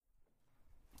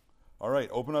All right,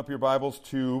 open up your Bibles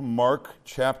to Mark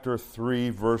chapter 3,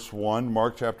 verse 1.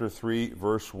 Mark chapter 3,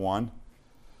 verse 1.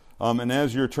 And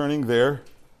as you're turning there,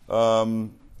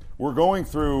 we're going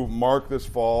through Mark this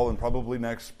fall and probably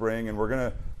next spring, and we're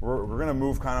gonna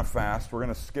move kind of fast. We're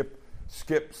gonna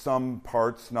skip some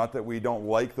parts. Not that we don't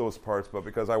like those parts, but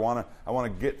because I want to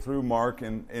get through Mark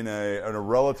in a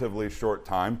relatively short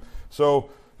time.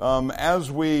 So as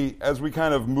we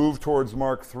kind of move towards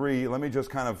Mark 3, let me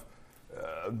just kind of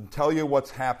tell you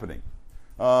what's happening.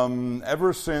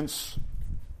 Ever since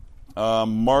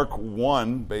Mark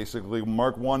 1, basically,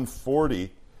 Mark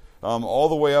 1:40, all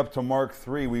the way up to Mark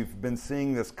 3, we've been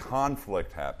seeing this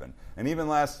conflict happen. And even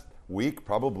last week,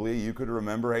 probably, you could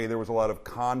remember, hey, there was a lot of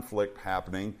conflict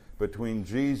happening between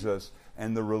Jesus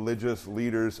and the religious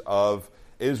leaders of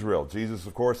Israel. Jesus,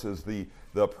 of course, is the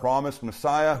promised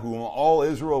Messiah whom all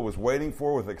Israel was waiting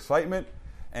for with excitement.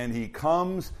 And he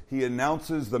comes, he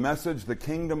announces the message, the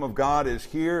kingdom of God is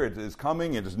here, it is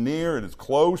coming, it is near, it is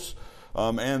close.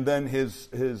 And then his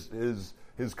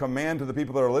command to the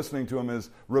people that are listening to him is,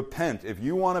 repent. If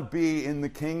you want to be in the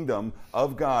kingdom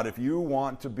of God, if you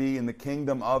want to be in the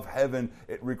kingdom of heaven,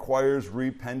 it requires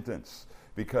repentance.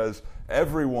 Because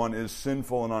everyone is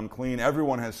sinful and unclean.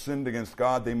 Everyone has sinned against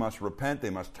God. They must repent. They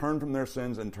must turn from their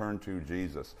sins and turn to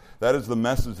Jesus. That is the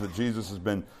message that Jesus has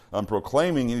been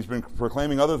proclaiming. He's been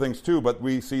proclaiming other things too, but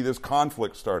we see this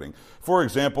conflict starting. For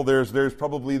example, there's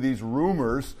probably these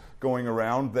rumors going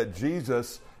around that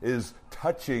Jesus is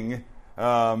touching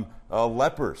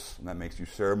lepers. And that makes you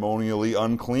ceremonially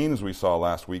unclean, as we saw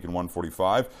last week in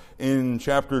 145. In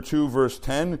chapter 2, verse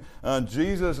 10,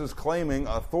 Jesus is claiming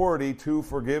authority to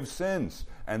forgive sins.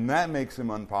 And that makes him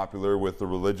unpopular with the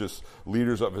religious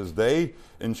leaders of his day.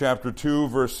 In chapter 2,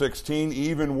 verse 16,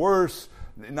 even worse,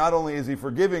 not only is he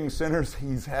forgiving sinners,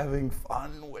 he's having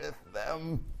fun with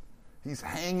them. He's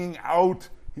hanging out.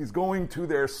 He's going to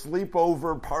their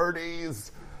sleepover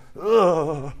parties.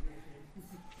 Ugh.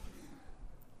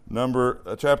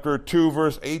 Chapter 2,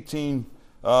 verse 18,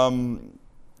 and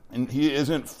he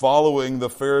isn't following the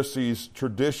Pharisees'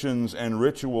 traditions and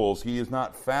rituals. He is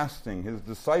not fasting. His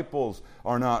disciples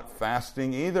are not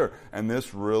fasting either. And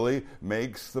this really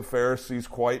makes the Pharisees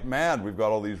quite mad. We've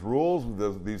got all these rules,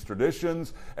 these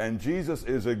traditions, and Jesus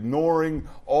is ignoring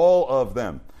all of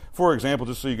them. For example,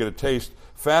 just so you get a taste,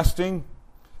 fasting,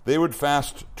 they would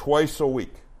fast twice a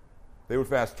week. They would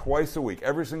fast twice a week.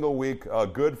 Every single week, a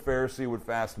good Pharisee would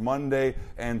fast Monday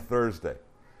and Thursday.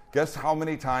 Guess how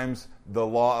many times the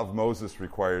law of Moses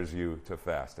requires you to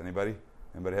fast? Anybody?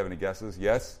 Anybody have any guesses?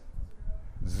 Yes?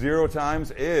 0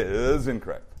 times is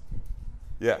incorrect.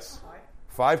 Yes.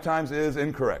 5 times is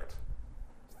incorrect.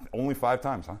 Only 5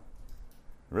 times, huh?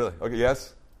 Really? Okay,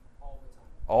 yes?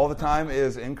 All the time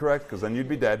is incorrect, because then you'd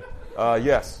be dead.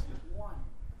 Yes.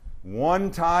 1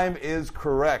 time is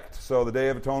correct. So the Day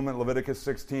of Atonement, Leviticus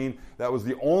 16, that was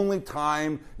the only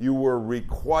time you were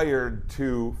required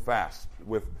to fast,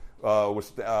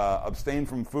 abstain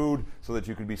from food so that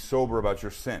you could be sober about your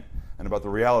sin and about the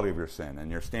reality of your sin, and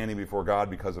you're standing before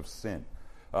God because of sin.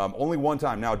 Only 1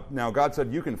 time. Now God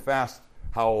said you can fast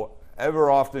however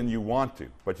often you want to,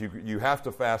 but you have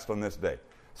to fast on this day.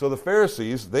 So the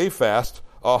Pharisees, they fast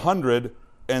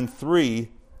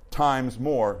 103 times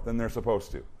more than they're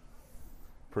supposed to.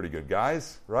 Pretty good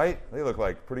guys, right? They look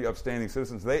like pretty upstanding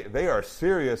citizens. They are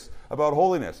serious about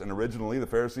holiness. And originally, the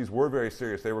Pharisees were very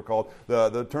serious. They were called,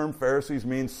 the term Pharisees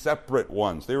means separate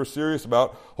ones. They were serious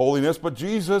about holiness. But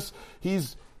Jesus,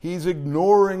 he's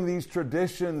ignoring these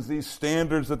traditions, these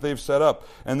standards that they've set up.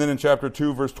 And then in chapter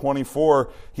 2, verse 24,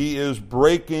 he is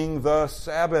breaking the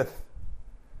Sabbath.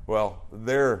 Well,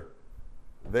 their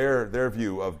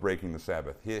view of breaking the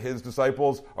Sabbath. His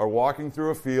disciples are walking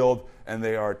through a field, and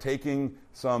they are taking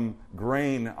some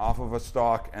grain off of a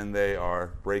stalk, and they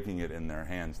are breaking it in their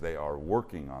hands. They are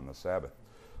working on the Sabbath,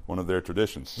 one of their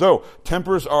traditions. So,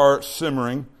 tempers are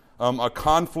simmering. A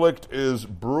conflict is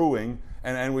brewing,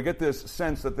 and we get this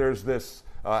sense that there's this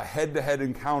head-to-head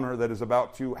encounter that is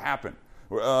about to happen.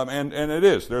 And it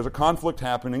is. There's a conflict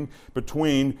happening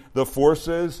between the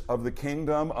forces of the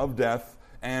kingdom of death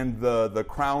and the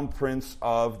crown prince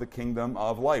of the kingdom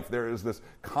of life. There is this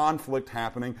conflict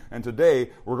happening, and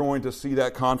today we're going to see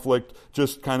that conflict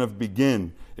just kind of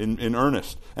begin in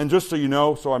earnest. And just so you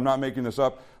know, so I'm not making this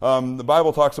up, the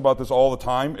Bible talks about this all the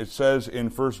time. It says in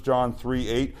 1 John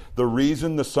 3:8, the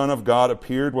reason the Son of God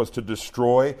appeared was to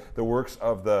destroy the works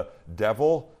of the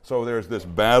devil. So there's this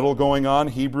battle going on.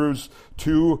 Hebrews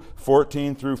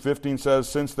 2:14 through 15 says,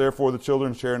 since therefore the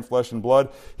children share in flesh and blood,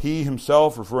 he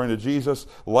himself, referring to Jesus,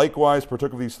 likewise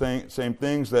partook of these same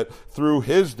things, that through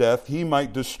his death he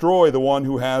might destroy the one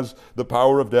who has the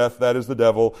power of death, that is the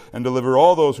devil, and deliver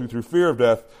all those who through fear of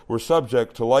death were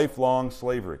subject to lifelong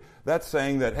slavery. That's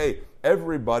saying that, hey,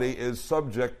 everybody is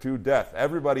subject to death.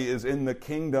 Everybody is in the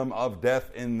kingdom of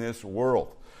death in this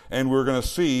world. And we're going to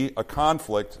see a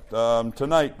conflict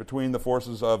tonight between the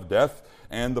forces of death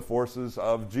and the forces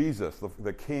of Jesus,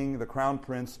 the King, the Crown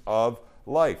Prince of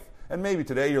life. And maybe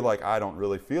today you're like, I don't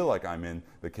really feel like I'm in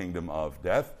the kingdom of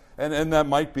death. And that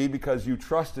might be because you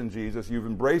trust in Jesus, you've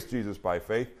embraced Jesus by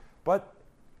faith, but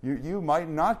you might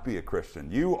not be a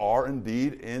Christian. You are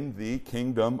indeed in the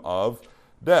kingdom of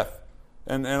death.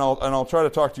 And I'll try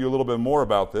to talk to you a little bit more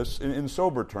about this in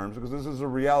sober terms, because this is a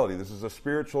reality. This is a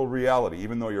spiritual reality.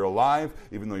 Even though you're alive,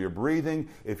 even though you're breathing,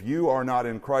 if you are not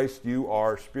in Christ, you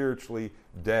are spiritually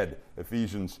dead.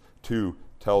 Ephesians 2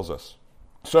 tells us.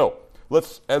 So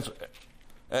let's,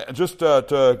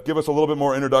 to give us a little bit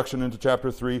more introduction into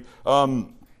chapter 3,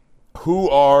 who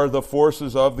are the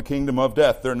forces of the kingdom of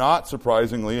death? They're not,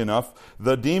 surprisingly enough,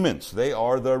 the demons. They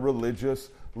are the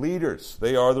religious leaders.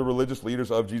 They are the religious leaders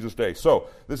of Jesus' day. So,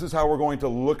 this is how we're going to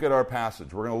look at our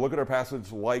passage. We're going to look at our passage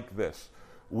like this.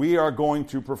 We are going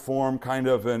to perform kind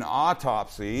of an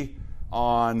autopsy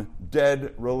on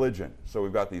dead religion. So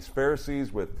we've got these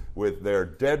Pharisees with their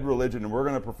dead religion, and we're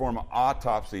going to perform an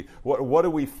autopsy. What do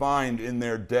we find in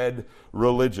their dead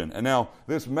religion? And now,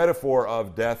 this metaphor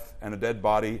of death and a dead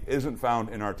body isn't found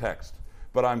in our text.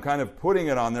 But I'm kind of putting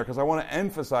it on there because I want to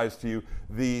emphasize to you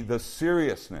the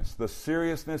seriousness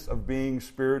of being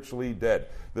spiritually dead,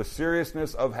 the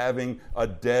seriousness of having a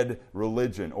dead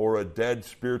religion or a dead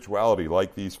spirituality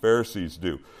like these Pharisees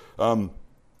do.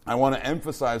 I want to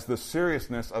emphasize the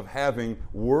seriousness of having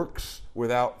works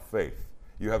without faith.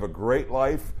 You have a great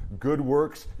life, good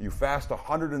works, you fast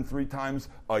 103 times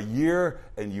a year,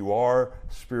 and you are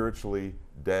spiritually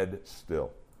dead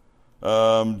still.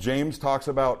 James talks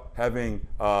about having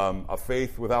a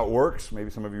faith without works. Maybe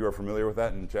some of you are familiar with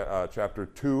that in chapter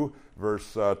 2,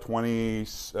 verse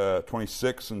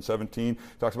 26 and 17. He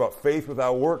talks about faith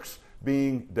without works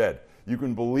being dead. You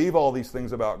can believe all these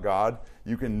things about God.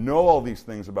 You can know all these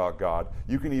things about God.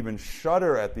 You can even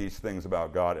shudder at these things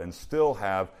about God and still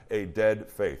have a dead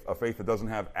faith, a faith that doesn't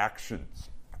have actions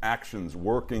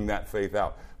working that faith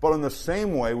out. But in the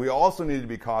same way, we also need to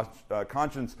be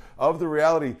conscious of the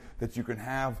reality that you can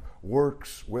have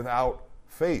works without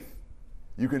faith.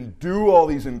 You can do all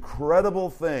these incredible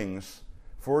things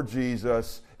for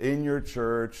Jesus in your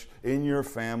church, in your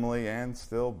family, and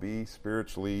still be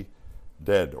spiritually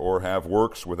dead or have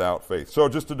works without faith. So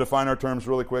just to define our terms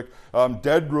really quick,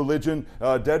 dead religion,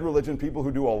 people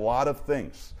who do a lot of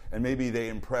things, and maybe they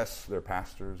impress their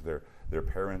pastors, their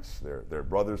parents, their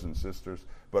brothers and sisters,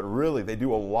 but really they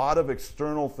do a lot of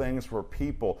external things for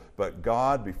people, but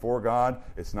God, before God,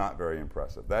 it's not very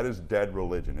impressive. That is dead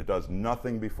religion. It does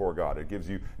nothing before God. It gives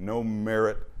you no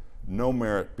merit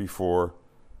before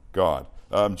God.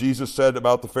 Jesus said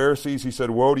about the Pharisees, he said,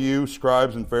 "Woe to you,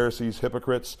 scribes and Pharisees,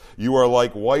 hypocrites! You are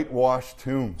like whitewashed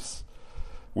tombs,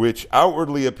 which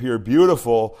outwardly appear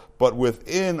beautiful, but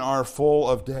within are full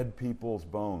of dead people's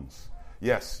bones."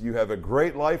 Yes, you have a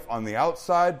great life on the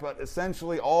outside, but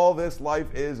essentially all this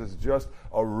life is just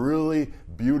a really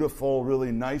beautiful,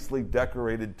 really nicely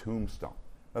decorated tombstone.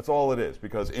 That's all it is,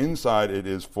 because inside it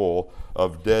is full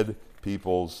of dead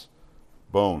people's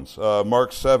bones.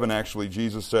 Mark 7, actually,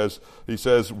 Jesus says,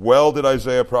 "Well did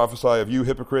Isaiah prophesy of you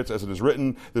hypocrites, as it is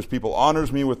written, this people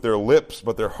honors me with their lips,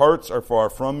 but their hearts are far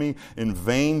from me. In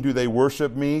vain do they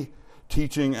worship me,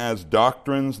 teaching as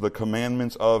doctrines the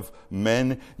commandments of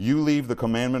men. You leave the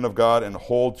commandment of God and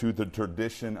hold to the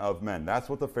tradition of men." That's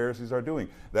what the Pharisees are doing.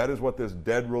 That is what this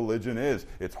dead religion is.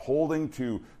 It's holding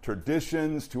to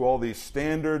traditions, to all these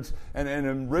standards.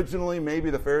 And originally, maybe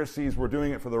the Pharisees were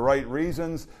doing it for the right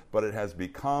reasons, but it has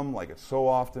become, like it so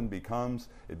often becomes,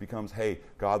 hey,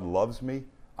 God loves me.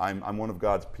 I'm one of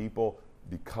God's people.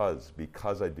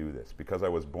 Because I do this, because I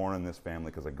was born in this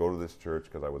family, because I go to this church,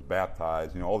 because I was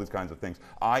baptized, all these kinds of things.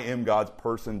 I am God's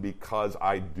person because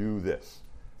I do this.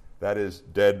 That is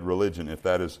dead religion, if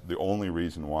that is the only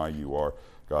reason why you are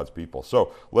God's people.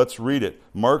 So let's read it.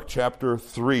 Mark chapter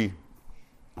 3,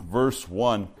 verse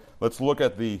 1. Let's look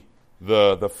at the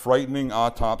frightening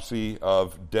autopsy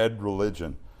of dead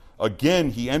religion. Again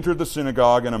he entered the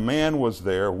synagogue, and a man was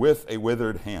there with a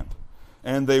withered hand.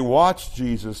 And they watched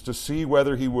Jesus to see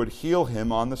whether he would heal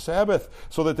him on the Sabbath,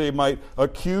 so that they might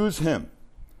accuse him.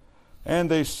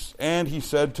 And he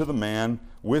said to the man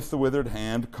with the withered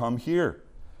hand, "Come here."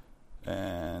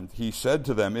 And he said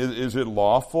to them, Is it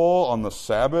lawful on the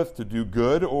Sabbath to do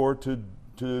good or to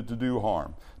do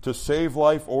harm, to save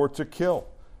life or to kill?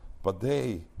 But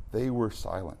they were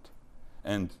silent.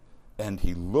 And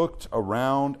he looked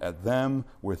around at them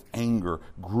with anger,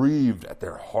 grieved at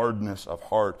their hardness of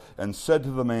heart, and said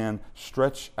to the man,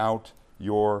 "Stretch out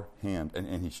your hand."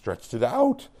 And he stretched it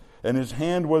out, and his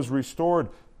hand was restored.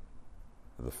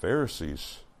 The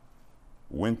Pharisees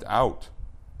went out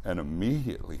and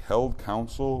immediately held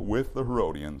counsel with the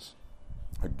Herodians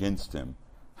against him,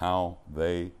 how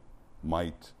they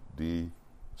might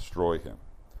destroy him.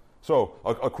 So,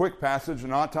 a quick passage,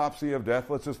 an autopsy of death.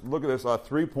 Let's just look at this.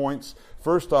 3 points.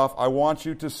 First off, I want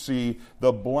you to see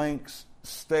the blank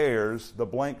stares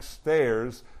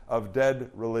of dead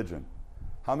religion.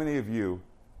 How many of you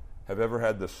have ever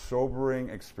had the sobering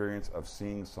experience of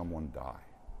seeing someone die?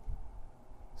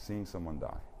 Seeing someone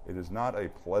die. It is not a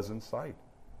pleasant sight.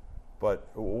 But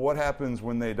what happens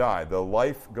when they die? The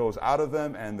life goes out of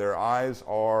them and their eyes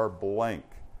are blank.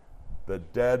 The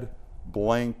dead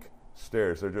blank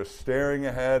stares. They're just staring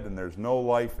ahead and there's no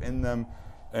life in them.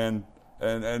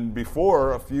 And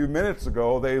before, a few minutes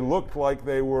ago, they looked like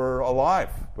they were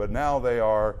alive. But now they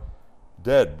are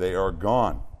dead. They are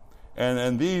gone.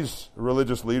 And these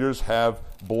religious leaders have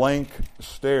blank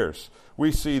stares.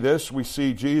 We see this. We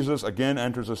see Jesus again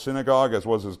enters a synagogue, as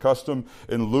was his custom.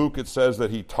 In Luke, it says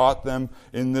that he taught them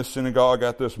in this synagogue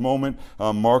at this moment.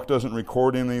 Mark doesn't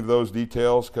record any of those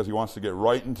details because he wants to get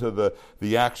right into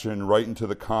the action, right into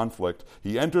the conflict.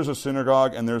 He enters a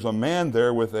synagogue, and there's a man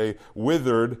there with a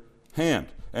withered hand.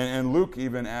 And Luke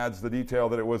even adds the detail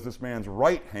that it was this man's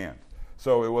right hand.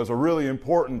 So it was a really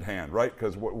important hand, right?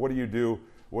 Because what do you do?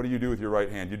 What do you do with your right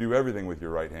hand? You do everything with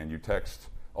your right hand. You text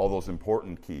all those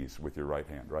important keys with your right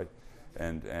hand, right?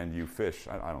 And you fish.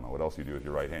 I don't know what else you do with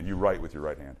your right hand. You write with your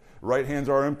right hand. Right hands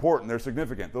are important. They're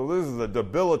significant. So this is a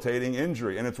debilitating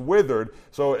injury, and it's withered,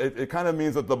 so it kind of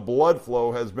means that the blood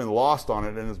flow has been lost on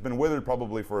it, and it's been withered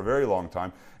probably for a very long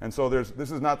time. And so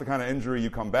this is not the kind of injury you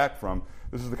come back from.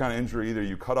 This is the kind of injury either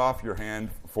you cut off your hand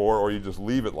for or you just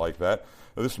leave it like that.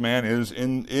 This man is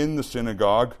in the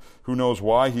synagogue. Who knows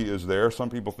why he is there? Some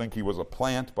people think he was a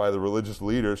plant by the religious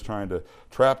leaders trying to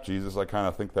trap Jesus. I kind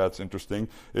of think that's interesting.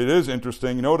 It is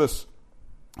interesting. Notice,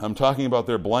 I'm talking about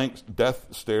their blank death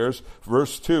stares.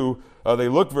 Verse 2, they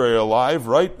look very alive,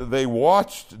 right? They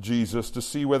watched Jesus to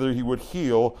see whether he would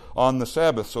heal on the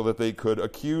Sabbath so that they could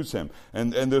accuse him.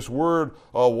 And this word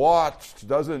watched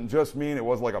doesn't just mean it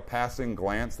was like a passing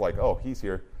glance, like, oh, he's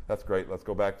here. That's great. Let's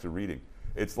go back to reading.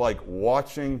 It's like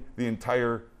watching the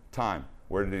entire time.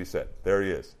 Where did he sit? There he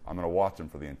is. I'm going to watch him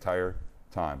for the entire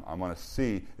time. I'm going to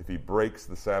see if he breaks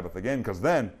the Sabbath again, because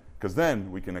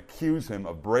then we can accuse him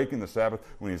of breaking the Sabbath.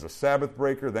 When he's a Sabbath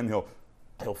breaker, then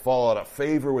he'll fall out of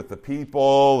favor with the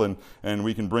people, and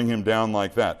we can bring him down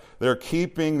like that. They're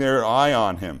keeping their eye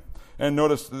on him. And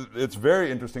notice, it's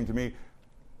very interesting to me,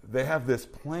 they have this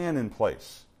plan in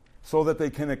place so that they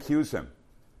can accuse him.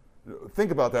 Think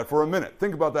about that for a minute.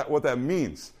 Think about that, what that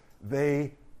means.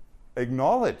 They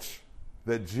acknowledge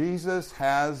that Jesus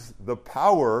has the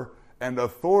power and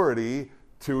authority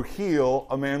to heal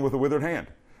a man with a withered hand.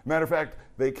 Matter of fact,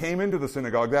 they came into the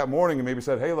synagogue that morning and maybe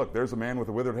said, hey, look, there's a man with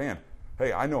a withered hand.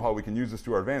 Hey, I know how we can use this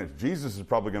to our advantage. Jesus is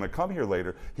probably going to come here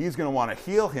later. He's going to want to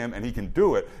heal him, and he can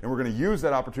do it, and we're going to use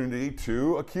that opportunity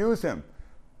to accuse him.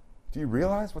 Do you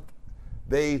realize what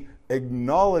they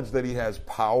acknowledge that he has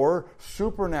power,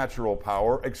 supernatural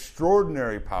power,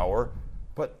 extraordinary power,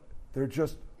 but they're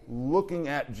just looking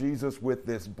at Jesus with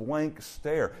this blank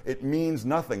stare. It means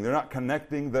nothing. They're not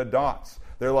connecting the dots.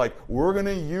 They're like, we're going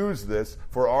to use this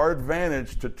for our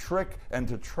advantage to trick and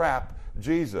to trap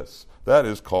Jesus. That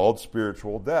is called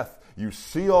spiritual death. You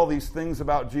see all these things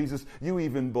about Jesus. You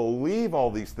even believe all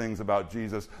these things about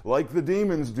Jesus, like the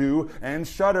demons do, and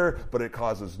shudder, but it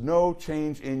causes no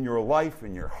change in your life,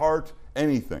 in your heart,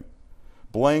 anything.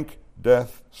 Blank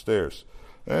death stares.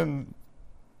 And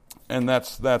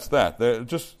that's that. They're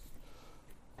just,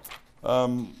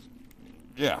 so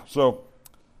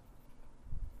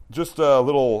just a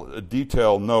little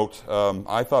detail note.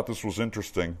 I thought this was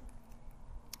interesting.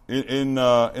 In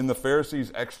the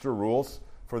Pharisees' extra rules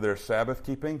for their Sabbath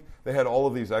keeping, they had all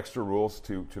of these extra rules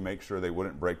to make sure they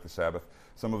wouldn't break the Sabbath.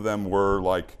 Some of them were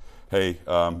like, hey,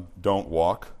 don't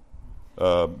walk,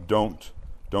 don't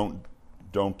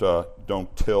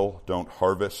till, don't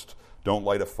harvest, don't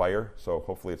light a fire. So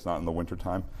hopefully it's not in the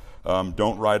wintertime.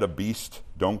 Don't ride a beast.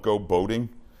 Don't go boating.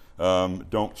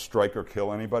 Don't strike or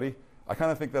kill anybody. I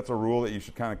kind of think that's a rule that you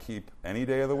should kind of keep any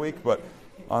day of the week, but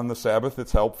on the Sabbath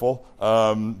it's helpful.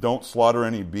 Don't slaughter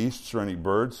any beasts or any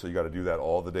birds, so you got to do that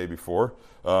all the day before.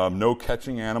 No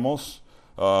catching animals.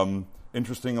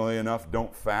 Interestingly enough,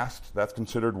 don't fast. That's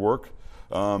considered work.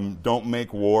 Don't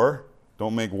make war.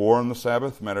 Don't make war on the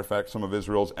Sabbath. Matter of fact, some of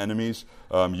Israel's enemies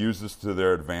use this to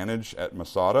their advantage at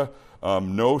Masada.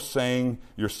 No saying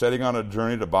you're setting on a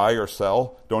journey to buy or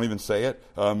sell. Don't even say it.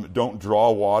 Don't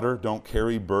draw water. Don't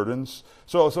carry burdens.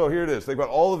 So here it is. They've got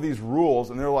all of these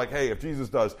rules, and they're like, hey, if Jesus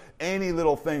does any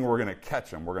little thing, we're going to catch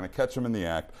him. We're going to catch him in the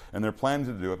act, and they're planning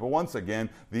to do it. But once again,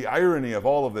 the irony of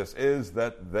all of this is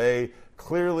that they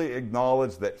clearly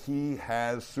acknowledge that he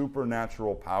has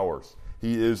supernatural powers.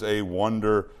 He is a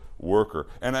wonder worker.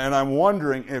 And I'm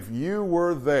wondering, if you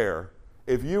were there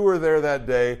that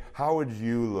day, how would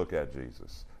you look at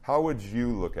Jesus? How would you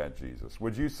look at Jesus?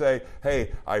 Would you say,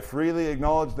 hey, I freely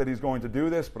acknowledge that he's going to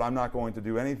do this, but I'm not going to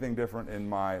do anything different in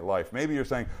my life? Maybe you're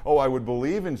saying, oh, I would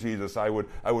believe in Jesus. I would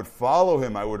follow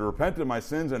him. I would repent of my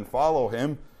sins and follow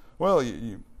him. Well,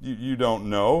 you don't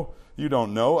know. You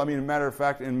don't know. I mean, matter of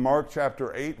fact, in Mark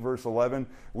chapter 8, verse 11,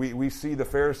 we see the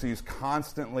Pharisees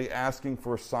constantly asking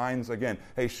for signs again.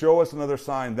 Hey, show us another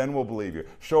sign, then we'll believe you.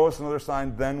 Show us another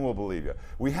sign, then we'll believe you.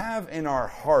 We have in our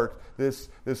heart this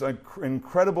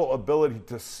incredible ability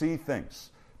to see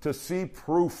things, to see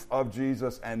proof of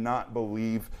Jesus and not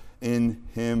believe in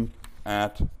him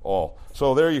at all.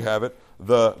 So there you have it,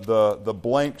 the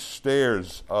blank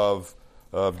stares of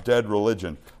dead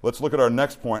religion. Let's look at our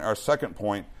next point, our second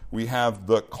point. We have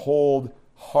the cold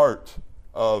heart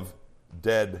of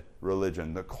dead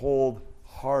religion. The cold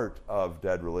heart of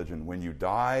dead religion. When you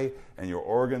die and your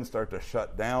organs start to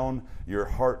shut down, your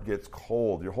heart gets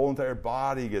cold. Your whole entire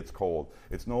body gets cold.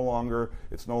 It's no longer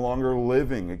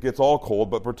living. It gets all cold,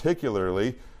 but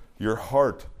particularly your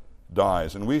heart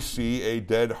dies. And we see a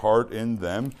dead heart in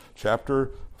them.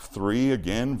 Chapter 3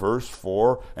 again, verse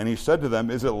 4, and he said to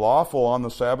them, is it lawful on the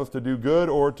Sabbath to do good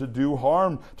or to do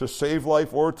harm, to save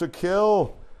life or to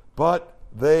kill? But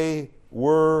they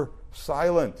were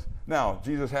silent. Now,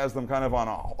 Jesus has them kind of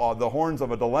on the horns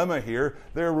of a dilemma here.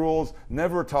 Their rules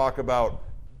never talk about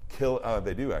kill.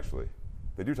 They do actually.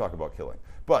 They do talk about killing.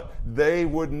 But they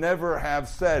would never have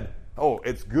said, oh,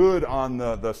 it's good on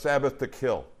the Sabbath to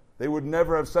kill. They would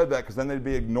never have said that, because then they'd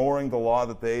be ignoring the law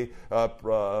that they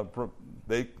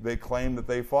claim that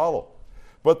they follow.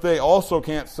 But they also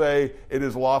can't say it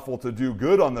is lawful to do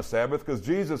good on the Sabbath, because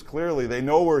Jesus clearly, they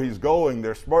know where he's going.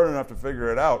 They're smart enough to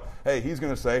figure it out. Hey, he's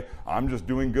going to say, I'm just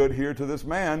doing good here to this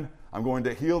man. I'm going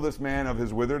to heal this man of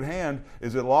his withered hand.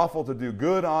 Is it lawful to do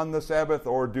good on the Sabbath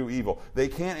or do evil? They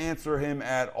can't answer him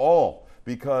at all,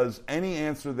 because any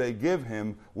answer they give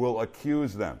him will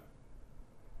accuse them.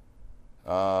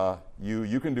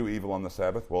 You can do evil on the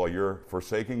Sabbath. Well, you're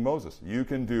forsaking Moses. You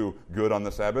can do good on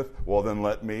the Sabbath. Well, then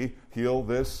let me heal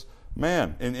this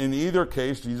man. In either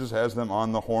case, Jesus has them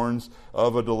on the horns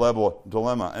of a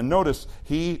dilemma. And notice,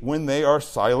 when they are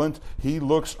silent, he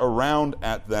looks around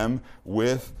at them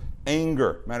with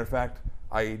anger. Matter of fact,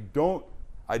 I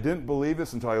didn't believe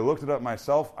this until I looked it up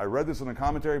myself. I read this in a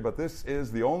commentary, but this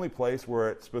is the only place where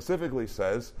it specifically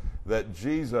says that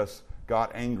Jesus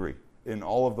got angry in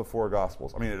all of the four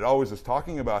Gospels. I mean, it always is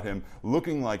talking about him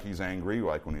looking like he's angry,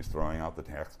 like when he's throwing out the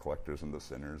tax collectors and the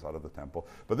sinners out of the temple.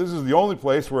 But this is the only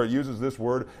place where it uses this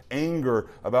word anger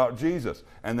about Jesus.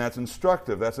 And that's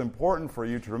instructive. That's important for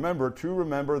you to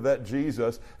remember that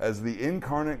Jesus, as the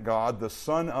incarnate God, the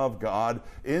Son of God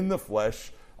in the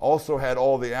flesh, also had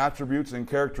all the attributes and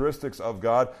characteristics of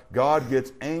God. God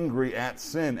gets angry at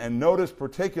sin. And notice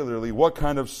particularly what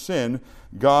kind of sin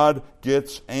God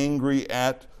gets angry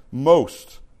at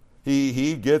most.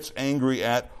 He gets angry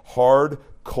at hard,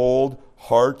 cold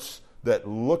hearts that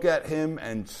look at him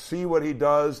and see what he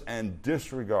does and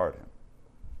disregard him.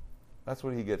 That's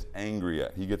what he gets angry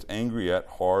at. He gets angry at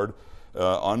hard,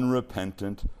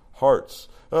 unrepentant hearts.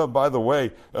 By the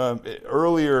way,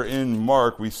 earlier in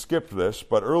Mark, we skipped this,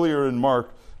 but earlier in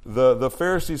Mark, the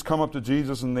Pharisees come up to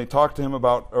Jesus and they talk to him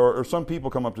about, or some people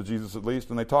come up to Jesus at least,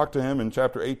 and they talk to him in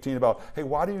chapter 18 about, hey,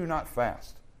 why do you not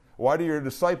fast? Why do your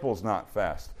disciples not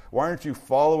fast? Why aren't you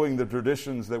following the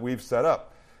traditions that we've set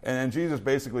up? And Jesus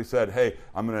basically said, hey,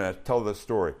 I'm going to tell this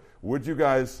story. Would you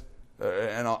guys,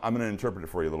 and I'm going to interpret it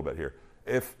for you a little bit here.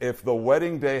 If the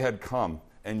wedding day had come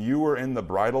and you were in the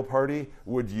bridal party,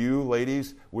 would you,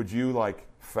 ladies, like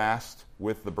fast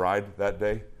with the bride that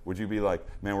day? Would you be like,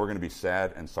 man, we're going to be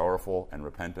sad and sorrowful and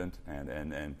repentant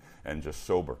and just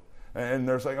sober? And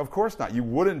they're saying, of course not. You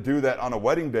wouldn't do that on a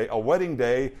wedding day. A wedding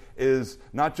day is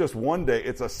not just one day.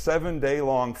 It's a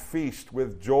 7-day-long feast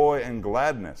with joy and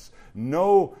gladness.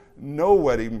 No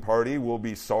wedding party will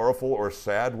be sorrowful or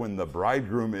sad when the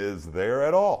bridegroom is there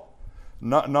at all.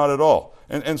 Not at all.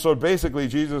 And so basically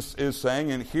Jesus is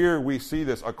saying, and here we see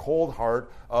this, a cold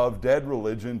heart of dead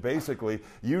religion. Basically,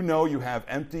 you know you have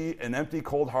an empty,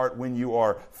 cold heart when you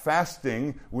are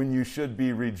fasting, when you should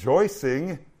be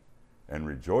rejoicing, and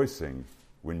rejoicing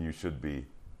when you should be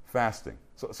fasting.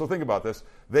 So think about this.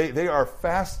 They are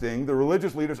fasting, the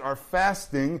religious leaders are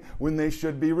fasting when they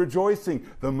should be rejoicing.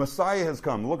 The Messiah has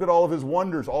come. Look at all of his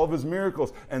wonders, all of his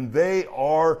miracles, and they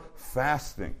are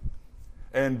fasting.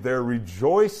 And they're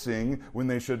rejoicing when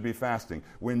they should be fasting.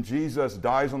 When Jesus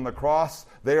dies on the cross,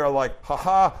 they are like,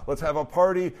 ha, let's have a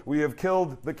party. We have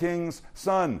killed the king's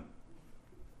son.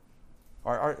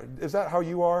 Is that how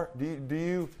you are?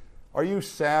 Are you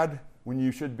sad when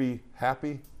you should be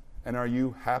happy? And are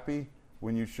you happy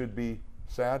when you should be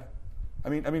sad? I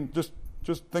mean, just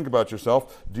think about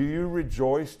yourself. Do you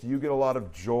rejoice? Do you get a lot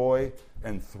of joy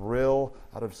and thrill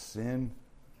out of sin?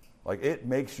 Like, it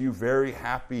makes you very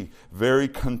happy, very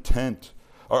content.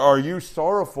 Are you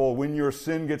sorrowful when your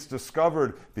sin gets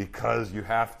discovered because you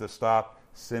have to stop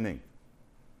sinning?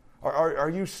 Are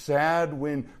you sad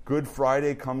when Good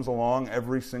Friday comes along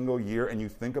every single year and you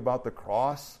think about the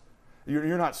cross?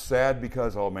 You're not sad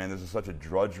because, oh man, this is such a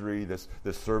drudgery, this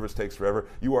service takes forever.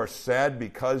 You are sad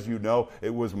because you know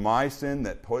it was my sin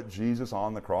that put Jesus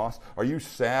on the cross. Are you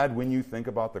sad when you think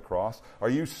about the cross? Are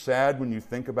you sad when you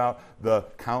think about the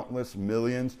countless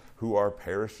millions who are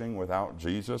perishing without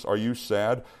Jesus? Are you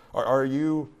sad? Are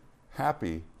you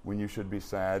happy when you should be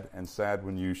sad, and sad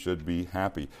when you should be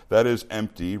happy? That is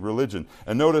empty religion.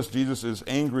 And notice Jesus is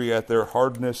angry at their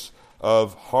hardness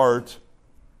of heart.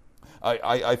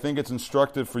 I think it's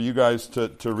instructive for you guys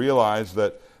to realize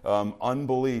that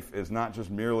unbelief is not just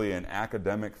merely an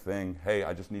academic thing. Hey,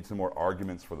 I just need some more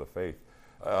arguments for the faith.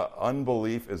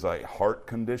 Unbelief is a heart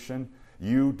condition.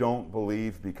 You don't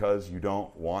believe because you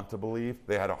don't want to believe.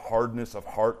 They had a hardness of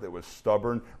heart that was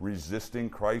stubborn, resisting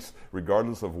Christ,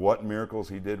 regardless of what miracles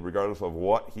he did, regardless of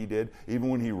what he did. Even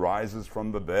when he rises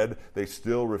from the dead, they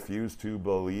still refuse to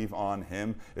believe on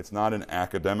him. It's not an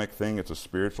academic thing. It's a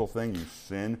spiritual thing. You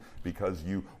sin because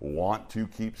you want to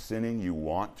keep sinning. You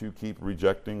want to keep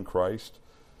rejecting Christ.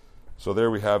 So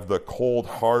there we have the cold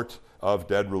heart of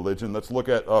dead religion. Let's look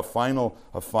at a final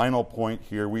point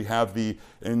here. We have the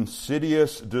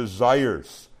insidious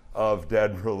desires of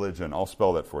dead religion. I'll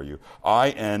spell that for you.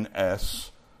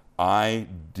 INSIDIOUS.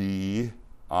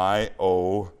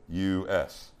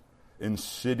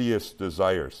 Insidious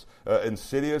desires.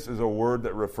 Insidious is a word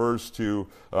that refers to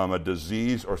a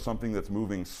disease or something that's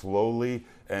moving slowly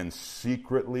and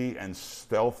secretly and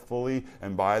stealthily,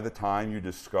 and by the time you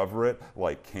discover it,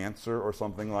 like cancer or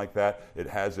something like that, it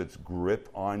has its grip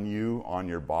on you, on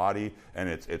your body, and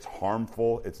it's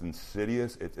harmful, it's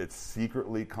insidious, it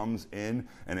secretly comes in,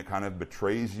 and it kind of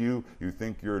betrays you. You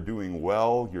think you're doing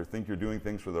well, you think you're doing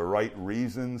things for the right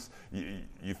reasons,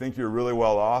 you think you're really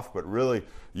well off, but really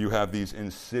you have these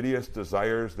insidious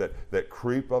desires that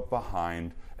creep up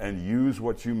behind and use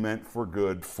what you meant for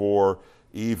good for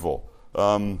evil.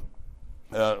 For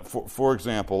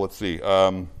example, let's see.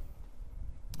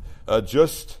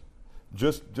 Just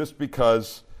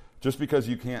because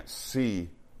you can't see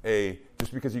a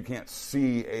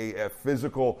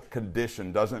physical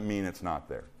condition doesn't mean it's not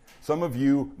there. Some of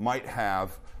you might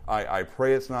have. I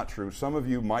pray it's not true. Some of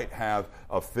you might have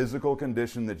a physical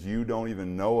condition that you don't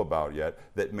even know about yet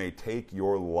that may take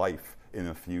your life in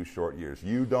a few short years.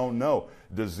 You don't know.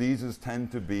 Diseases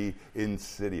tend to be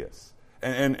insidious.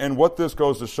 And what this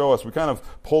goes to show us, we kind of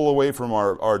pull away from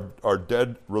our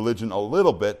dead religion a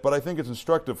little bit, but I think it's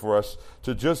instructive for us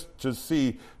to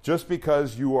see just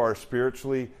because you are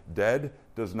spiritually dead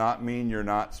does not mean you're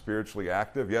not spiritually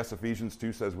active. Yes, Ephesians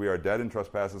 2 says we are dead in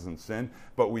trespasses and sin,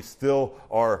 but we still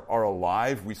are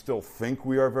alive. We still think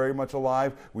we are very much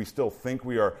alive. We still think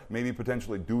we are maybe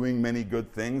potentially doing many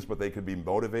good things, but they could be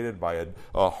motivated by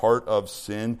a heart of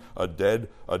sin, a dead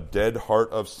heart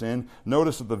of sin.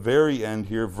 Notice at the very end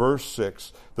here, verse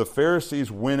 6, the Pharisees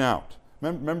went out.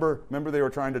 Remember they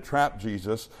were trying to trap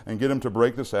Jesus and get him to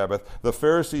break the Sabbath. The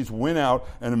Pharisees went out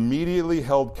and immediately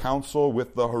held counsel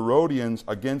with the Herodians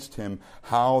against him,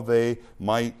 how they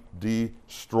might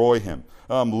destroy him.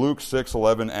 Luke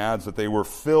 6:11 adds that they were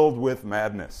filled with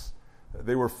madness.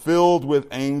 They were filled with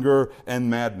anger and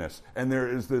madness. And there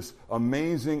is this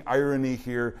amazing irony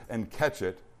here, and catch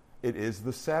it, it is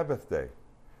the Sabbath day.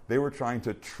 They were trying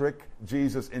to trick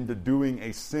Jesus into doing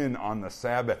a sin on the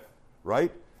Sabbath,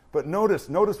 right? But notice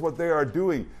what they are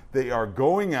doing. They are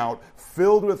going out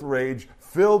filled with rage,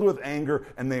 filled with anger,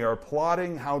 and they are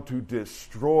plotting how to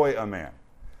destroy a man.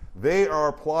 They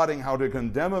are plotting how to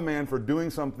condemn a man for doing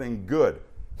something good,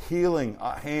 healing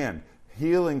a hand,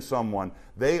 healing someone.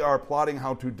 They are plotting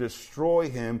how to destroy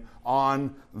him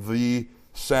on the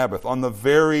Sabbath, on the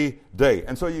very day.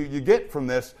 And so you get from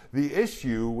this, the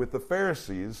issue with the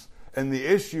Pharisees and the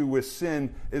issue with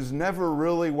sin is never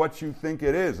really what you think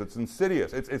it is. It's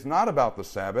insidious. It's not about the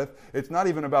Sabbath. It's not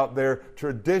even about their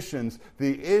traditions.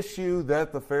 The issue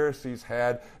that the Pharisees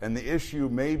had, and the issue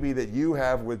maybe that you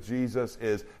have with Jesus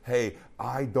is, hey,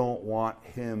 I don't want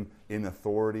him in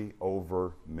authority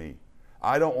over me.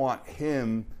 I don't want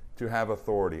him to have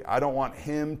authority. I don't want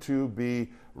him to be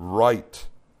right.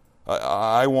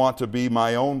 I want to be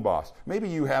my own boss. Maybe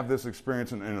you have this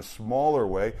experience in a smaller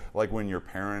way, like when your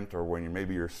parent or when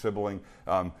maybe your sibling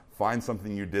finds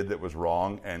something you did that was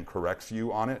wrong and corrects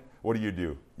you on it. What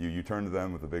do? You turn to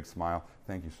them with a big smile.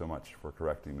 Thank you so much for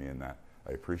correcting me in that.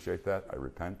 I appreciate that. I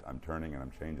repent. I'm turning and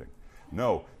I'm changing.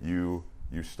 No, you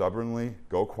stubbornly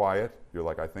go quiet. You're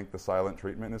like, I think the silent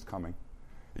treatment is coming.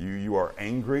 You are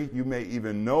angry. You may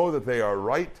even know that they are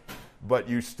right, but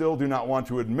you still do not want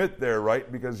to admit they're right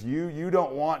because you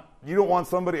don't want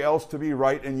somebody else to be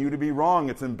right and you to be wrong.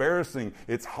 It's embarrassing.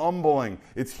 It's humbling.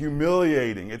 It's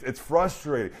humiliating. It's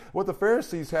frustrating. What the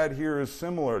Pharisees had here is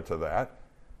similar to that.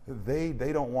 They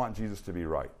don't want Jesus to be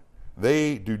right.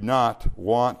 They do not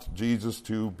want Jesus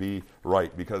to be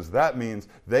right because that means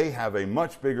they have a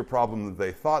much bigger problem than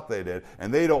they thought they did,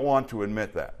 and they don't want to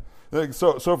admit that.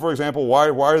 So for example, why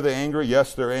are they angry?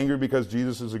 Yes, they're angry because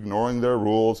Jesus is ignoring their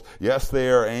rules. Yes, they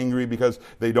are angry because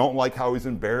they don't like how he's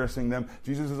embarrassing them.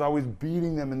 Jesus is always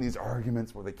beating them in these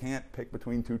arguments where they can't pick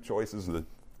between two choices, and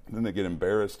then they get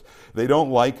embarrassed. They don't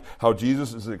like how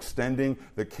Jesus is extending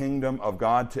the kingdom of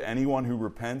God to anyone who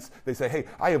repents. They say, hey,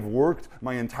 I have worked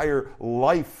my entire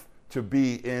life to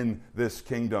be in this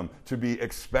kingdom, to be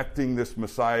expecting this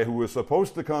Messiah who was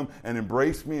supposed to come and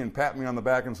embrace me and pat me on the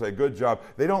back and say, good job.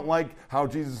 They don't like how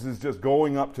Jesus is just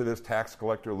going up to this tax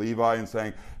collector Levi and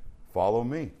saying, follow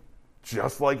me,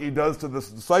 just like he does to the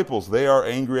disciples. They are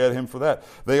angry at him for that.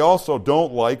 They also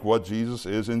don't like what Jesus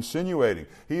is insinuating.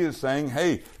 He is saying,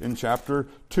 hey, in chapter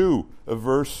 2,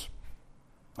 verse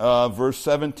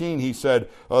 17, he said,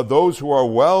 those who are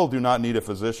well do not need a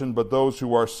physician, but those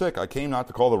who are sick. I came not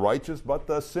to call the righteous, but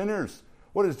the sinners.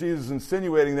 What is Jesus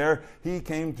insinuating there? He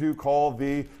came to call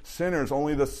the sinners.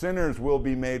 Only the sinners will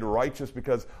be made righteous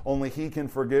because only he can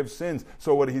forgive sins.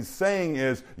 So what he's saying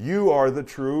is, you are the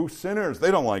true sinners.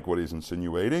 They don't like what he's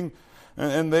insinuating,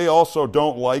 and they also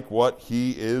don't like what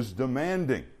he is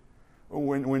demanding.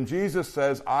 When Jesus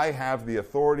says, I have the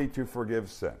authority to forgive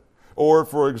sin, or,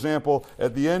 for example,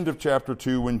 at the end of chapter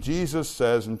 2, when Jesus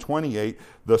says in 28,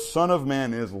 the Son of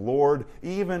Man is Lord,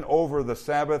 even over the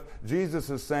Sabbath, Jesus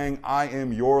is saying, I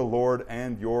am your Lord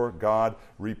and your God.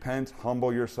 Repent,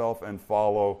 humble yourself, and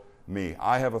follow me.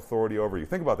 I have authority over you.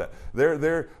 Think about that.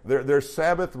 Their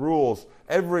Sabbath rules,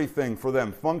 everything for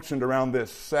them functioned around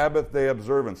this Sabbath day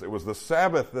observance. It was the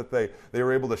Sabbath that they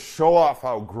were able to show off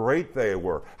how great they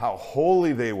were, how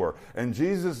holy they were. And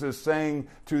Jesus is saying,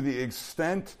 to the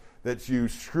extent that you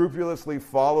scrupulously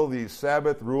follow these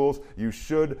Sabbath rules, you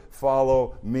should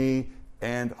follow me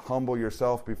and humble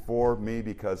yourself before me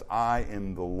because I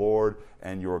am the Lord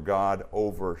and your God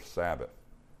over Sabbath.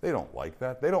 They don't like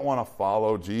that. They don't want to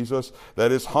follow Jesus.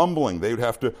 That is humbling. They would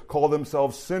have to call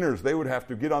themselves sinners. They would have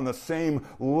to get on the same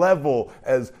level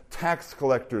as tax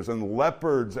collectors and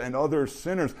lepers and other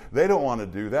sinners. They don't want to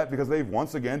do that because they've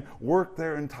once again worked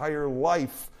their entire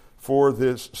life for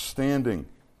this standing.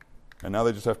 And now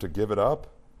they just have to give it up?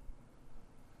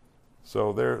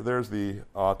 So there's the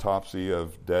autopsy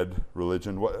of dead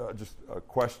religion. Just a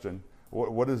question.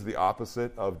 What is the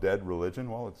opposite of dead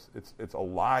religion? Well, it's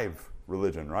alive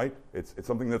religion, right? It's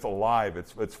something that's alive.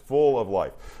 It's full of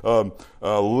life.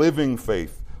 Living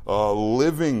faith,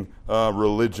 living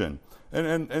religion.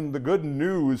 And the good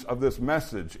news of this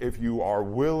message, if you are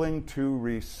willing to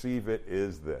receive it,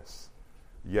 is this.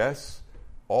 Yes,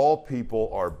 all people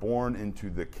are born into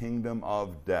the kingdom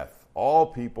of death. All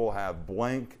people have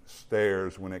blank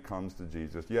stares when it comes to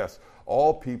Jesus. Yes,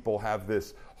 all people have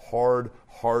this hard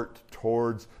heart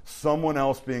towards someone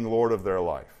else being Lord of their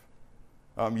life.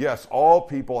 Yes, all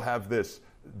people have this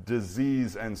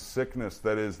disease and sickness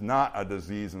that is not a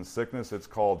disease and sickness. It's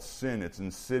called sin. It's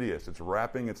insidious. It's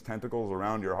wrapping its tentacles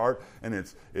around your heart, and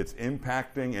it's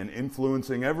impacting and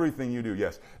influencing everything you do.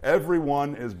 Yes,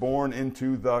 everyone is born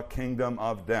into the kingdom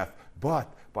of death,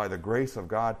 but by the grace of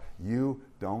God, you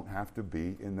don't have to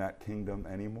be in that kingdom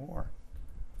anymore.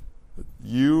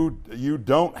 You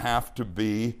don't have to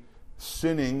be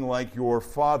sinning like your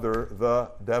father, the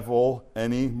devil,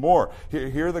 anymore.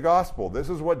 Hear the gospel. This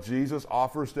is what Jesus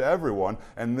offers to everyone,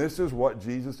 and this is what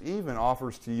Jesus even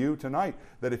offers to you tonight.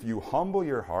 That if you humble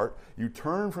your heart, you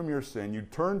turn from your sin, you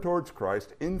turn towards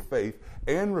Christ in faith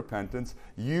and repentance,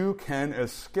 you can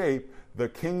escape the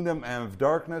kingdom of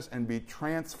darkness and be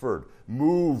transferred,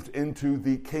 moved into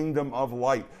the kingdom of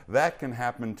light. That can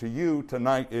happen to you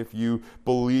tonight if you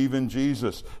believe in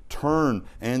Jesus. Turn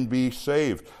and be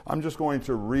saved. I'm just going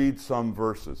to read some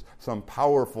verses, some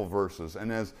powerful verses.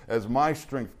 And as my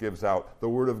strength gives out, the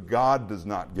Word of God does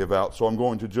not give out. So I'm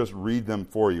going to just read them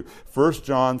for you. 1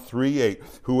 John 3:8.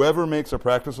 Whoever makes a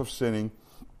practice of sinning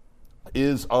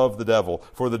is of the devil,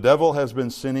 for the devil has been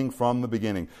sinning from the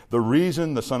beginning. The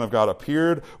reason the Son of God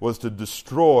appeared was to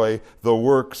destroy the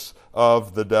works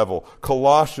of the devil.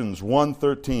 Colossians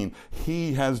 1:13,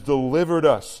 He has delivered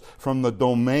us from the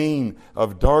domain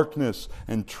of darkness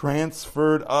and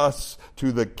transferred us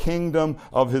to the kingdom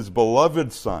of His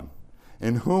beloved Son,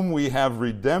 in whom we have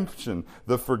redemption,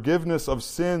 the forgiveness of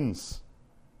sins.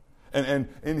 And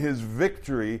in His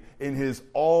victory, in His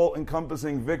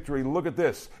all-encompassing victory, look at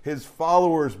this. His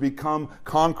followers become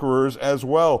conquerors as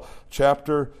well.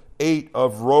 Chapter 8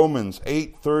 of Romans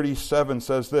 8:37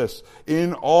 says this,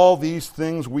 In all these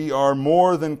things we are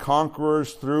more than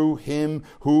conquerors through Him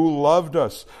who loved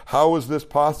us. How is this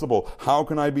possible? How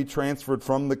can I be transferred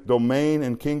from the domain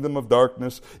and kingdom of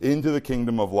darkness into the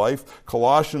kingdom of life?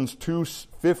 Colossians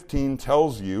 2:15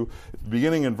 tells you,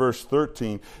 beginning in verse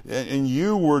 13, And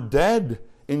you were dead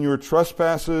in your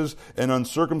trespasses and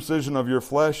uncircumcision of your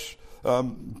flesh,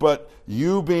 but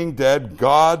you being dead,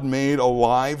 God made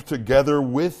alive together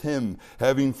with Him,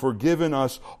 having forgiven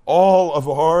us all of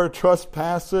our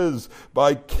trespasses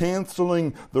by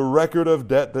canceling the record of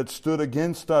debt that stood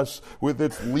against us with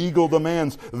its legal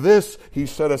demands. This He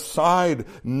set aside,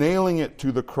 nailing it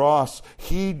to the cross.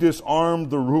 He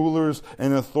disarmed the rulers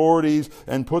and authorities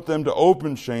and put them to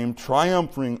open shame,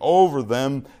 triumphing over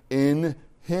them in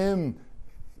Him.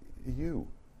 You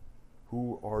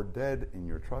who are dead in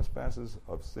your trespasses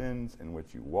of sins in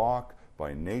which you walk,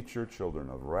 by nature children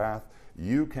of wrath,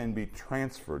 you can be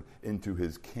transferred into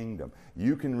His kingdom.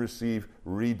 You can receive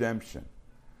redemption.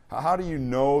 How do you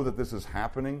know that this is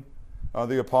happening?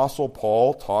 The Apostle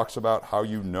Paul talks about how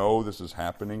you know this is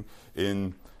happening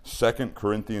in 2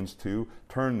 Corinthians 2.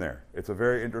 Turn there. It's a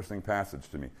very interesting passage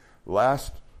to me.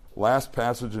 Last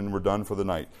passage and we're done for the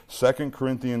night. 2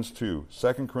 Corinthians 2.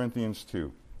 2 Corinthians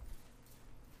 2.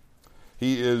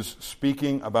 He is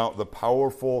speaking about the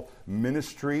powerful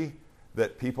ministry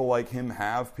that people like him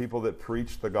have, people that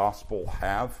preach the gospel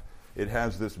have. It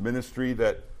has this ministry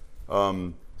that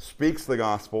speaks the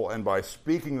gospel, and by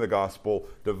speaking the gospel,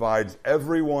 divides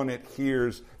everyone it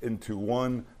hears into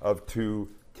one of two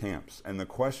camps. And the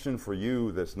question for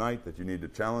you this night that you need to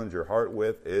challenge your heart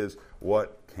with is,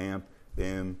 what camp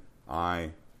am I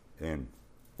in?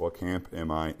 What camp am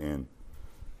I in?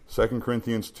 2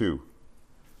 Corinthians 2.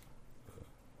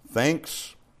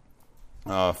 Thanks,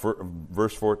 for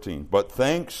verse 14, but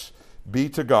thanks be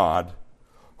to God,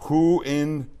 who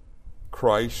in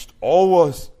Christ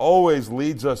always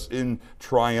leads us in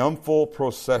triumphal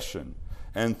procession,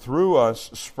 and through us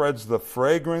spreads the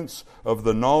fragrance of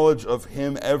the knowledge of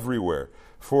Him everywhere.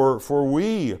 For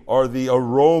we are the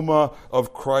aroma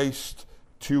of Christ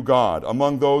to God,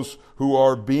 among those who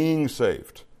are being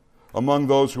saved. Among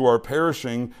those who are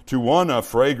perishing, to one a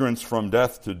fragrance from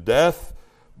death to death,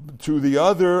 to the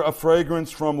other a fragrance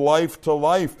from life to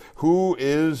life. Who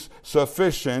is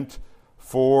sufficient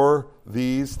for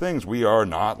these things? We are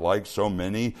not like so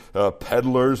many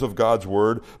peddlers of God's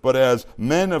word, but as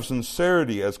men of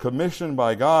sincerity, as commissioned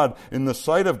by God in the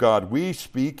sight of God, we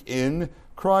speak in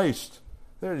Christ.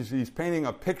 He's painting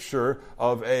a picture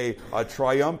of a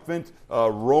triumphant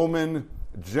Roman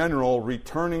general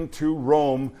returning to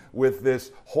Rome with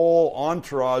this whole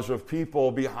entourage of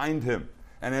people behind him.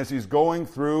 And as he's going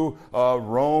through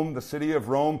Rome, the city of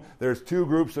Rome, there's two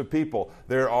groups of people.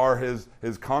 There are his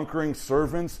conquering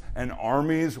servants and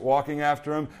armies walking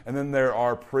after him, and then there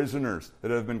are prisoners that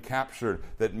have been captured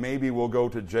that maybe will go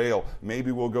to jail,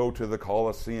 maybe will go to the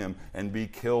Colosseum and be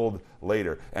killed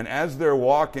later. And as they're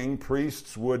walking,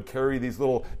 priests would carry these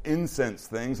little incense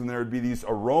things, and there would be these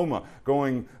aroma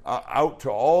going out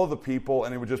to all the people,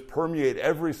 and it would just permeate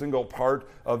every single part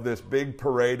of this big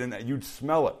parade, and you'd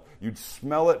smell it. You'd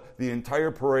smell it the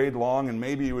entire parade long, and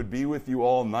maybe it would be with you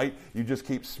all night. You just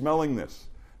keep smelling this.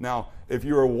 Now, if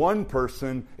you're one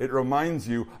person, it reminds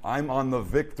you, I'm on the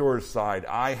victor's side.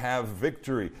 I have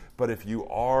victory. But if you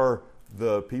are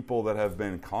the people that have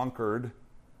been conquered,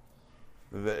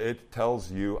 It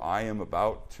tells you, I am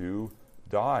about to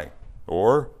die.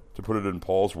 Or, to put it in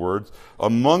Paul's words,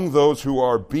 among those who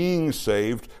are being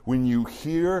saved, when you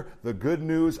hear the good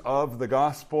news of the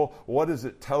gospel, what does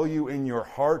it tell you in your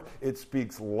heart? It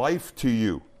speaks life to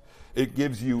you. It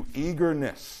gives you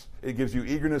eagerness. It gives you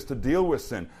eagerness to deal with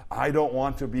sin. I don't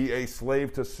want to be a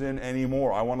slave to sin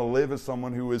anymore. I want to live as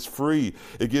someone who is free.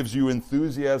 It gives you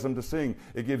enthusiasm to sing.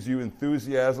 It gives you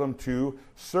enthusiasm to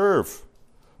serve.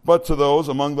 But to those,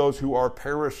 among those who are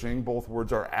perishing, both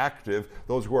words are active,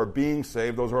 those who are being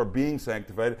saved, those who are being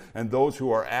sanctified, and those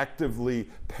who are actively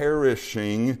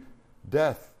perishing,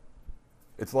 death.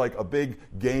 It's like a big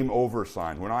game over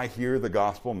sign. When I hear the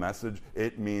gospel message,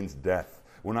 it means death.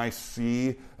 When I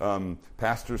see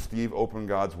Pastor Steve open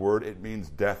God's Word, it means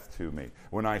death to me.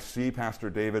 When I see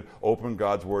Pastor David open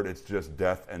God's Word, it's just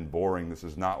death and boring. This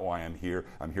is not why I'm here.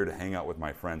 I'm here to hang out with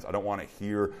my friends. I don't want to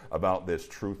hear about this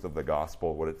truth of the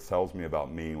gospel, what it tells me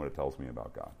about me and what it tells me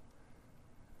about God.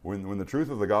 When the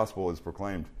truth of the gospel is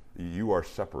proclaimed, you are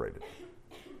separated.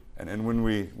 And when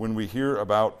we hear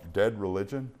about dead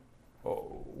religion,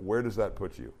 where does that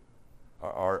put you?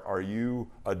 Are you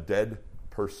a dead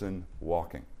person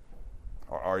walking?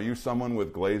 Are you someone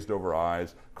with glazed over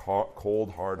eyes,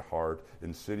 cold, hard heart,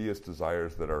 insidious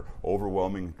desires that are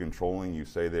overwhelming and controlling? You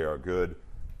say they are good,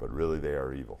 but really they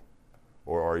are evil.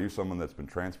 Or are you someone that's been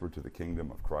transferred to the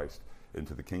kingdom of Christ,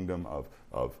 into the kingdom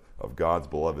of God's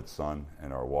beloved Son,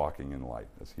 and are walking in light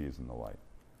as He is in the light?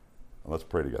 And let's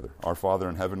pray together. Our Father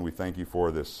in heaven, we thank You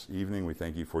for this evening. We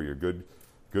thank You for Your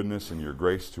goodness and Your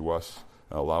grace to us,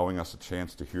 allowing us a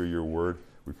chance to hear Your word.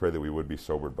 We pray that we would be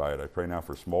sobered by it. I pray now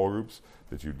for small groups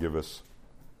that You'd give us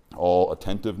all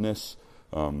attentiveness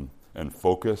and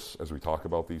focus as we talk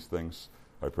about these things.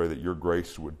 I pray that Your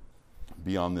grace would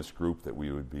be on this group, that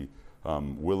we would be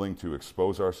willing to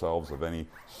expose ourselves of any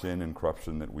sin and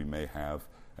corruption that we may have,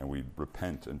 and we'd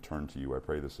repent and turn to You. I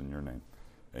pray this in Your name.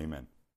 Amen.